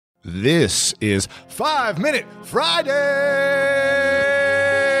This is 5 Minute Friday!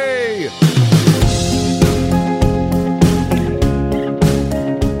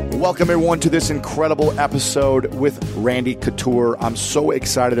 Welcome, everyone, to this incredible episode with Randy Couture. I'm so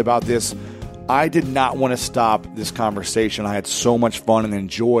excited about this. I did not want to stop this conversation. I had so much fun and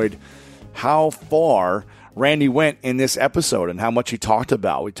enjoyed how far Randy went in this episode and how much he talked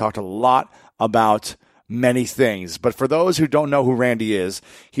about. We talked a lot about many things. But for those who don't know who Randy is,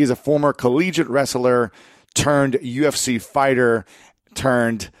 he's a former collegiate wrestler turned UFC fighter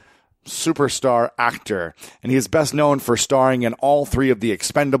turned superstar actor. And he is best known for starring in all three of The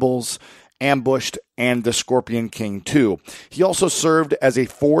Expendables, Ambushed, and The Scorpion King 2. He also served as a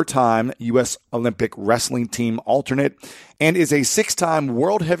 4-time U.S. Olympic wrestling team alternate and is a 6-time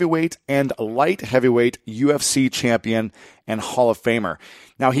world heavyweight and light heavyweight UFC champion and Hall of Famer.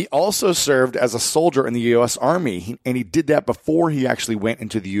 Now, he also served as a soldier in the U.S. Army, and he did that before he actually went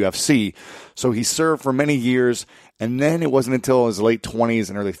into the UFC. So he served for many years, and then it wasn't until his late 20s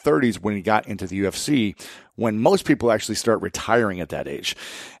and early 30s when he got into the UFC, when most people actually start retiring at that age.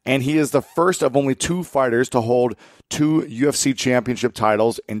 And he is the first of only 2 fighters to hold 2 UFC championship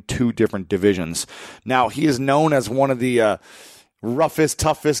titles in 2 different divisions. Now, he is known as one of the roughest,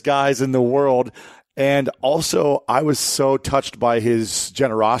 toughest guys in the world. And also, I was so touched by his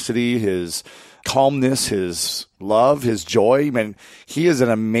generosity, his calmness, his love, his joy. I mean, he is an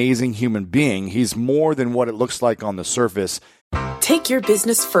amazing human being. He's more than what it looks like on the surface. Take your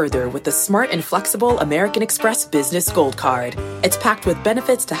business further with the smart and flexible American Express Business Gold Card. It's packed with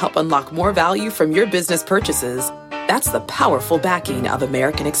benefits to help unlock more value from your business purchases. That's the powerful backing of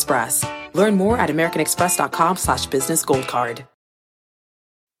American Express. Learn more at americanexpress.com/businessgoldcard.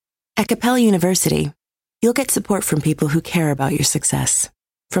 At Capella University, you'll get support from people who care about your success.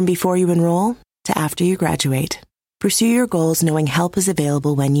 From before you enroll to after you graduate, pursue your goals knowing help is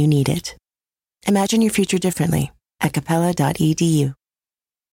available when you need it. Imagine your future differently at capella.edu.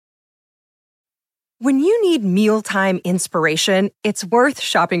 When you need mealtime inspiration, it's worth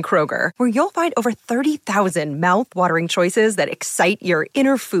shopping Kroger, where you'll find over 30,000 mouth-watering choices that excite your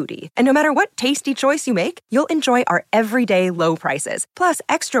inner foodie. And no matter what tasty choice you make, you'll enjoy our everyday low prices, plus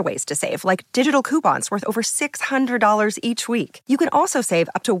extra ways to save, like digital coupons worth over $600 each week. You can also save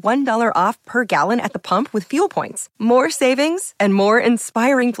up to $1 off per gallon at the pump with fuel points. More savings and more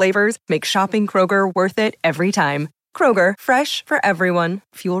inspiring flavors make shopping Kroger worth it every time. Kroger, fresh for everyone.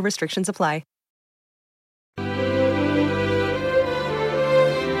 Fuel restrictions apply.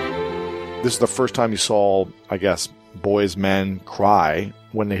 This is the first time you saw, I guess, boys, men cry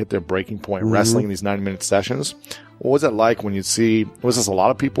when they hit their breaking point wrestling in these 90-minute sessions. What was it like when you'd see, was this a lot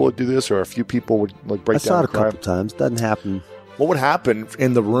of people would do this, or a few people would like break down and cry? I saw it a couple times. Doesn't happen. What would happen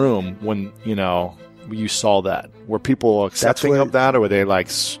in the room when, you saw that? Were people accepting of that, or were they like,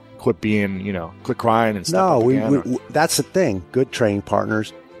 quit being, quit crying and stuff? No, that's the thing. Good training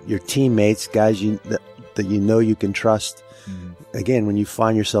partners, your teammates, guys that you can trust. Again, when you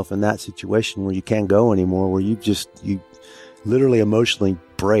find yourself in that situation where you can't go anymore, where you literally emotionally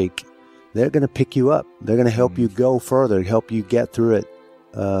break, they're going to pick you up. They're going to help you go further, help you get through it.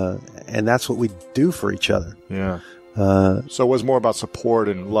 And that's what we do for each other. Yeah. So it was more about support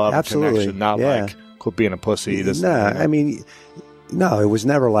and love and connection, not like quit being a pussy. No, it was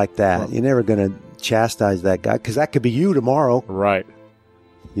never like that. You're never going to chastise that guy, because that could be you tomorrow. Right.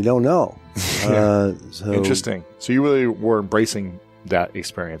 You don't know. Interesting. So you really were embracing that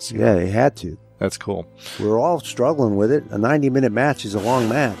experience. Yeah, you had to. That's cool. We're all struggling with it. A 90-minute match is a long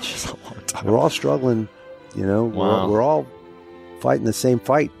match. It's a long time. We're all struggling. Wow. We're all fighting the same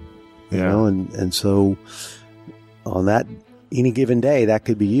fight. You know, and so on that any given day, that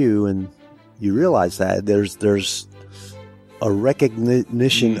could be you, and you realize that there's a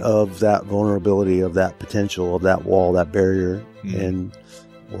recognition of that vulnerability, of that potential, of that wall, that barrier, and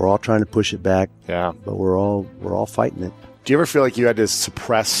we're all trying to push it back. Yeah. But we're all fighting it. Do you ever feel like you had to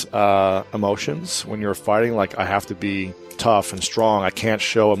suppress emotions when you were fighting? Like, I have to be tough and strong. I can't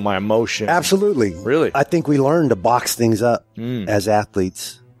show my emotion. Absolutely. Really? I think we learn to box things up as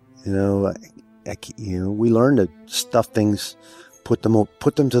athletes. We learn to stuff things, put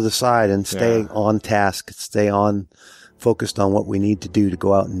them to the side, and stay on task, focused on what we need to do to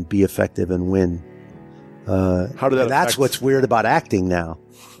go out and be effective and win. How did that? That's what's weird about acting now.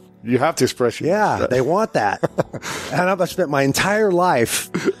 You have to express yourself. Yeah, they want that. And I've spent my entire life,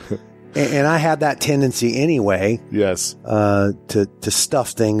 and I have that tendency anyway. Yes. To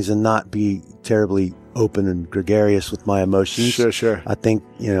stuff things and not be terribly open and gregarious with my emotions. Sure. I think,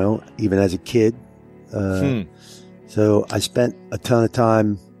 even as a kid. So I spent a ton of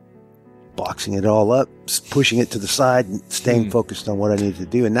time boxing it all up, pushing it to the side and staying focused on what I needed to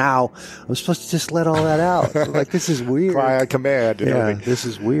do. And now I'm supposed to just let all that out. Like, this is weird. Cry on command. Yeah, this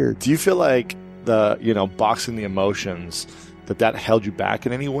is weird. Do you feel like boxing the emotions, that held you back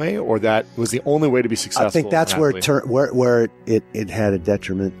in any way, or that was the only way to be successful? I think that's where it had a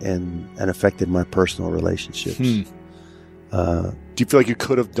detriment and affected my personal relationships. Do you feel like you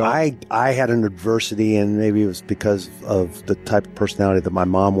could have done? I had an adversity, and maybe it was because of the type of personality that my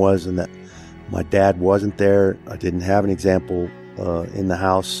mom was, and that my dad wasn't there. I didn't have an example in the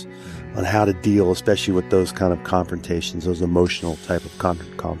house on how to deal, especially with those kind of confrontations, those emotional type of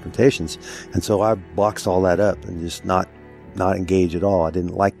confrontations. And so I boxed all that up and just not engage at all. I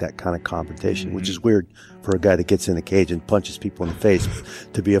didn't like that kind of confrontation, which is weird for a guy that gets in a cage and punches people in the face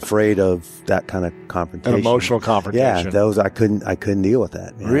to be afraid of that kind of confrontation. An emotional confrontation. Yeah, those I couldn't deal with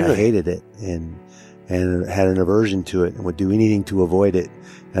that. Man. Really? I hated it and had an aversion to it and would do anything to avoid it.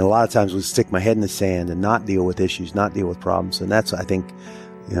 And a lot of times would stick my head in the sand and not deal with issues, not deal with problems. And that's, I think,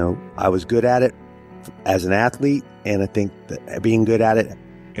 I was good at it as an athlete, and I think that being good at it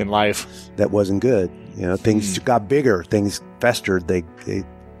in life, that wasn't good. Things got bigger, things festered.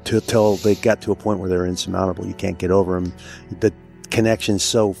 Till they got to a point where they're insurmountable. You can't get over them. The connection's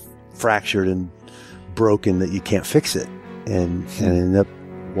so fractured and broken that you can't fix it, and end up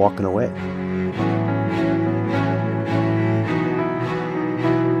walking away.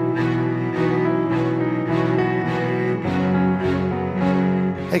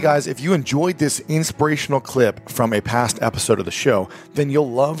 Hey guys, if you enjoyed this inspirational clip from a past episode of the show, then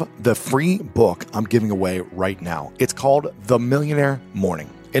you'll love the free book I'm giving away right now. It's called The Millionaire Morning.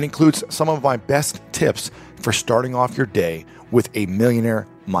 It includes some of my best tips for starting off your day with a millionaire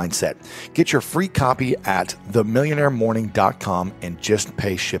mindset. Get your free copy at themillionairemorning.com and just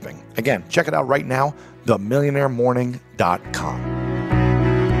pay shipping. Again, check it out right now, themillionairemorning.com.